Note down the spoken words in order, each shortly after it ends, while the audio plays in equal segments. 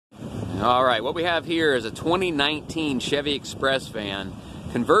All right, what we have here is a 2019 Chevy Express van,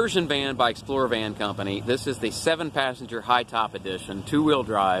 conversion van by Explorer Van Company. This is the 7-passenger high-top edition, 2-wheel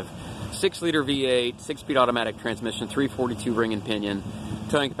drive, 6-liter V8, 6-speed automatic transmission, 342 ring and pinion,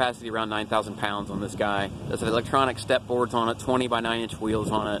 towing capacity around 9,000 pounds on this guy. Does have electronic step boards on it, 20 by 9-inch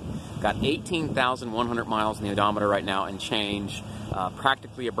wheels on it. Got 18,100 miles in the odometer right now and change.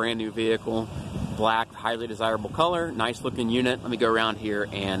 Practically a brand new vehicle. Black, highly desirable color, nice looking unit. Let me go around here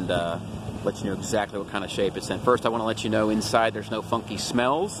and let you know exactly what kind of shape it's in. First, I want to let you know inside there's no funky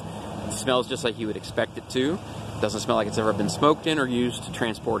smells. It smells just like you would expect it to. It doesn't smell like it's ever been smoked in or used to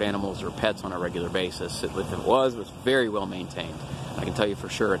transport animals or pets on a regular basis. If it was very well maintained. I can tell you for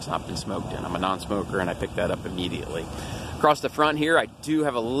sure it's not been smoked in. I'm a non-smoker and I picked that up immediately. Across the front here, I do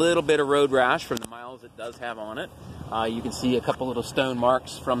have a little bit of road rash from the miles it does have on it. You can see a couple little stone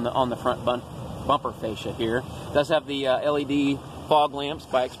marks from on the front bumper fascia here. It does have the LED fog lamps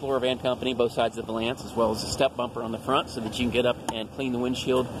by Explorer Van Company, both sides of the lance, as well as a step bumper on the front so that you can get up and clean the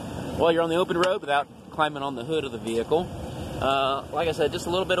windshield while you're on the open road without climbing on the hood of the vehicle. Like I said, just a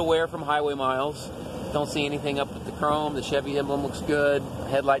little bit of wear from highway miles. Don't see anything up with the chrome. The Chevy emblem looks good.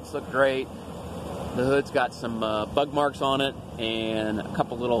 Headlights look great. The hood's got some bug marks on it and a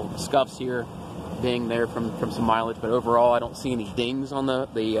couple little scuffs here being there from some mileage, but overall I don't see any dings on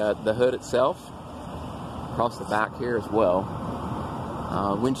the hood itself. Across the back here as well.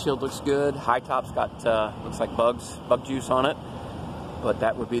 Windshield looks good. High top's got looks like bug juice on it, but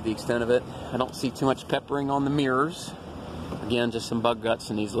that would be the extent of it. I don't see too much peppering on the mirrors. Again, just some bug guts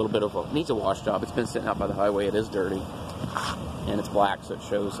and needs a little bit of needs a wash job. It's been sitting out by the highway. It is dirty, and it's black, so it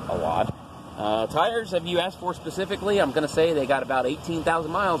shows a lot. Tires, have you asked for specifically? I'm going to say they got about 18,000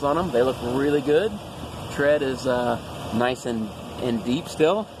 miles on them. They look really good. Tread is nice and deep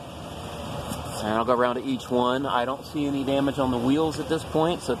still. And I'll go around to each one. I don't see any damage on the wheels at this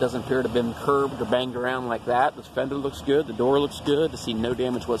point, so it doesn't appear to have been curbed or banged around like that. The fender looks good. The door looks good. I see no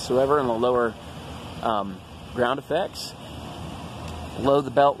damage whatsoever on the lower ground effects. Below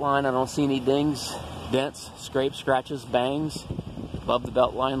the belt line, I don't see any dings, dents, scrapes, scratches, bangs. Above the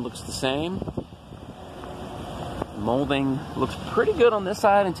belt line looks the same. Molding looks pretty good on this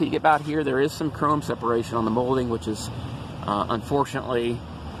side until you get about here. There is some chrome separation on the molding, which is unfortunately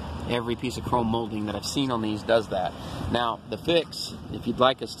every piece of chrome molding that I've seen on these does that. Now the fix, if you'd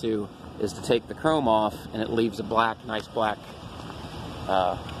like us to, is to take the chrome off and it leaves a nice black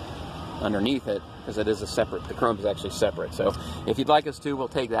underneath it, because it is a separate, the chrome is actually separate. So if you'd like us to, we'll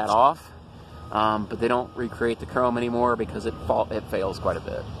take that off. But they don't recreate the chrome anymore because it fails quite a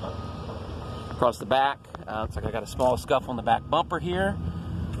bit. Across the back, looks like I got a small scuff on the back bumper here.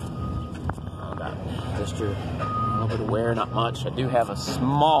 Just a little bit of wear, not much. I do have a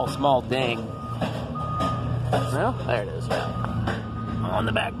small ding. Well, there it is. On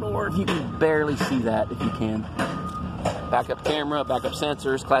the back door, if you can barely see that, if you can. Backup camera, backup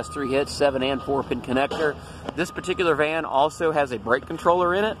sensors, class 3 hitch, 7 and 4 pin connector. This particular van also has a brake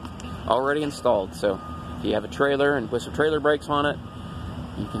controller in it, already installed. So if you have a trailer and put some trailer brakes on it,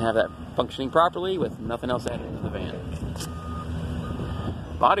 you can have that functioning properly with nothing else added into the van.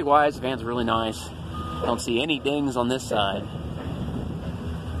 Body wise, the van's really nice. Don't see any dings on this side.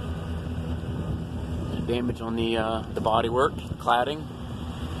 Any damage on the bodywork, cladding.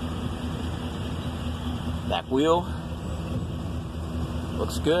 Back wheel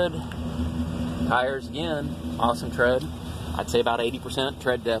looks good. Tires again, awesome tread. I'd say about 80%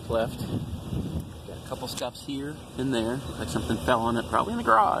 tread depth left. Got a couple scuffs here and there. Looks like something fell on it, probably in the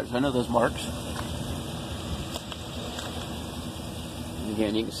garage. I know those marks. And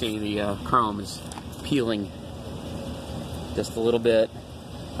again, you can see the chrome is peeling just a little bit.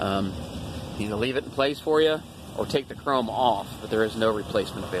 Either leave it in place for you or take the chrome off, but there is no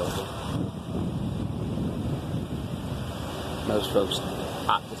replacement available. Most folks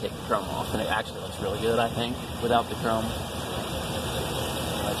opt to take the chrome off, and it actually looks really good, I think, without the chrome.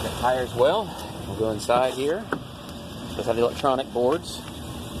 I like that tire as well. We'll go inside here. Does have the electronic boards.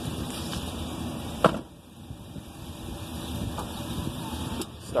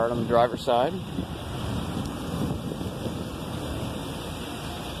 Start on the driver's side.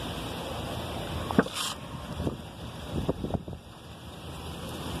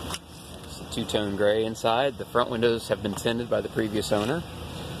 Two-tone gray inside. The front windows have been tinted by the previous owner.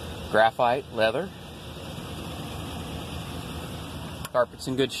 Graphite leather. Carpet's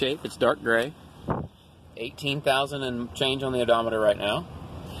in good shape. It's dark gray. 18,000 and change on the odometer right now.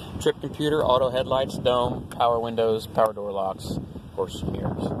 Trip computer, auto headlights, dome, power windows, power door locks, of course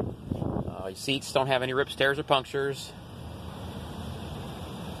mirrors. Your seats don't have any rips, tears, or punctures.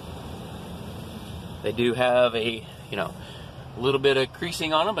 They do have a, A little bit of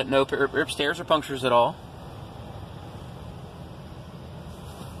creasing on them, but no rips, tears, or punctures at all.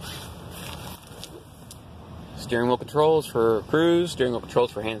 Steering wheel controls for cruise, steering wheel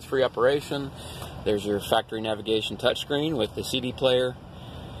controls for hands-free operation. There's your factory navigation touchscreen with the CD player,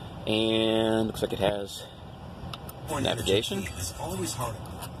 and looks like it has navigation. It's always hard.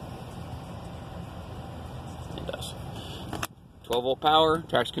 It does. 12-volt power,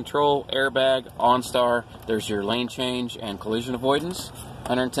 traction control, airbag, OnStar. There's your lane change and collision avoidance.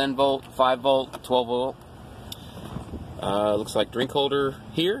 110-volt, 5-volt, 12-volt. Looks like drink holder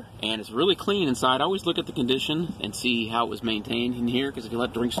here, and it's really clean inside. I always look at the condition and see how it was maintained in here, because if you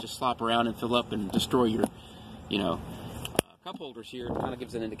let drinks just slop around and fill up and destroy your, cup holders here, it kind of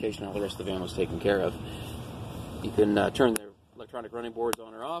gives an indication how the rest of the van was taken care of. You can turn the electronic running boards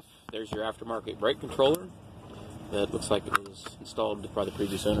on or off. There's your aftermarket brake controller that looks like it was installed by the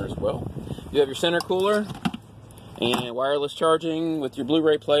previous owner as well. You have your center cooler and wireless charging with your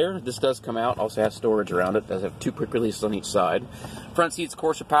Blu-ray player. This does come out, also has storage around it. It does have 2 quick releases on each side. Front seats,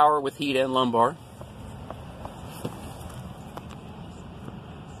 Corsa power with heat and lumbar.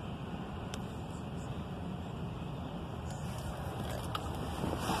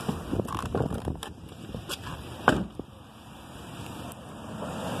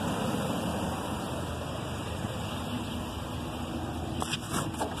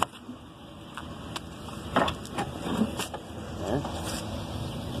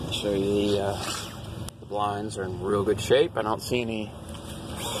 Show you the blinds are in real good shape. I don't see any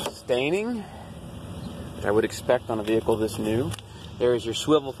staining, which I would expect on a vehicle this new. There is your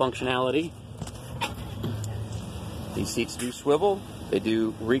swivel functionality. These seats do swivel. They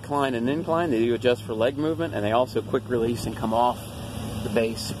do recline and incline. They do adjust for leg movement, and they also quick release and come off the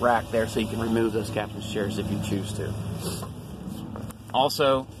base rack there, so you can remove those captain's chairs if you choose to.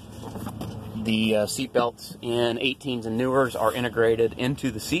 Also, the seat belts in 18s and newers are integrated into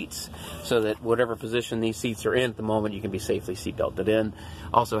the seats, so that whatever position these seats are in at the moment, you can be safely seat belted in.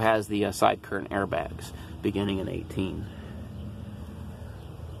 Also has the side curtain airbags beginning in 18.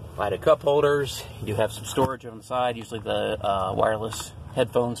 Lighted cup holders. You do have some storage on the side. Usually the wireless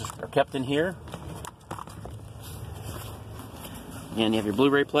headphones are kept in here. And you have your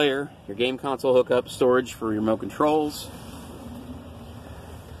Blu-ray player, your game console hookup, storage for remote controls.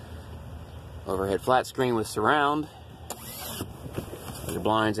 Overhead flat screen with surround, your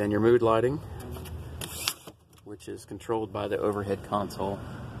blinds and your mood lighting, which is controlled by the overhead console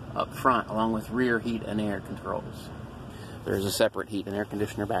up front, along with rear heat and air controls. There's a separate heat and air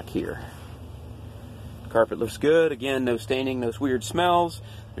conditioner back here. Carpet looks good. Again, no staining, no weird smells.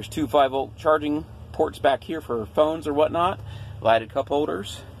 There's 2 5-volt charging ports back here for phones or whatnot. Lighted cup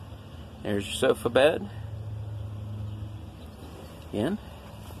holders. There's your sofa bed. Again.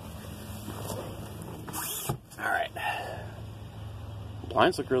 Alright,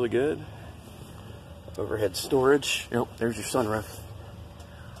 blinds look really good. Overhead storage. Nope, there's your sunroof.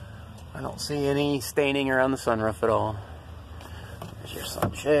 I don't see any staining around the sunroof at all. There's your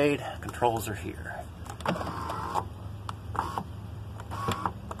sunshade. Controls are here.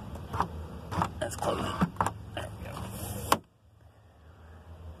 Let's close it. There we go.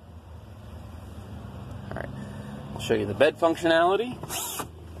 Alright, I'll show you the bed functionality.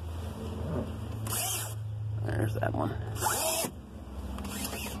 There's that one.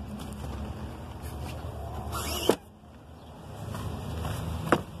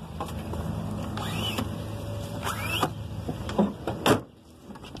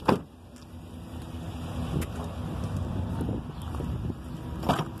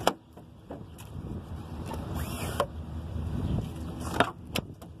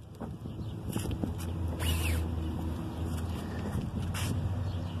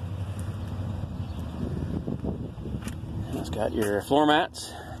 It's got your floor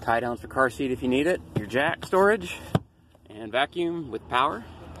mats, tie downs for car seat if you need it, your jack storage, and vacuum with power.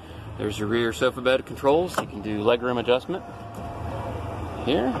 There's your rear sofa bed controls. You can do legroom adjustment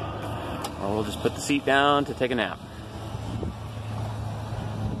here, or we'll just put the seat down to take a nap.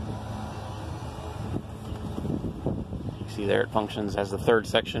 You see there it functions as the 3rd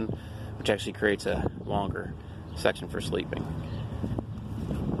section, which actually creates a longer section for sleeping.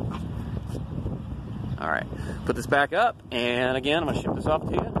 Alright, put this back up, and again, I'm going to ship this off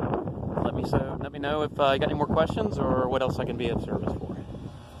to you. Let me know if you got any more questions or what else I can be of service for.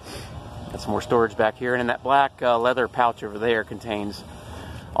 Got some more storage back here, and in that black leather pouch over there contains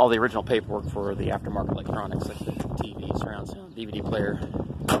all the original paperwork for the aftermarket electronics, like the TV, surround sound, DVD player,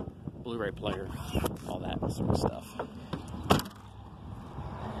 Blu-ray player, all that sort of stuff.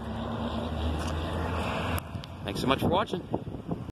 Thanks so much for watching.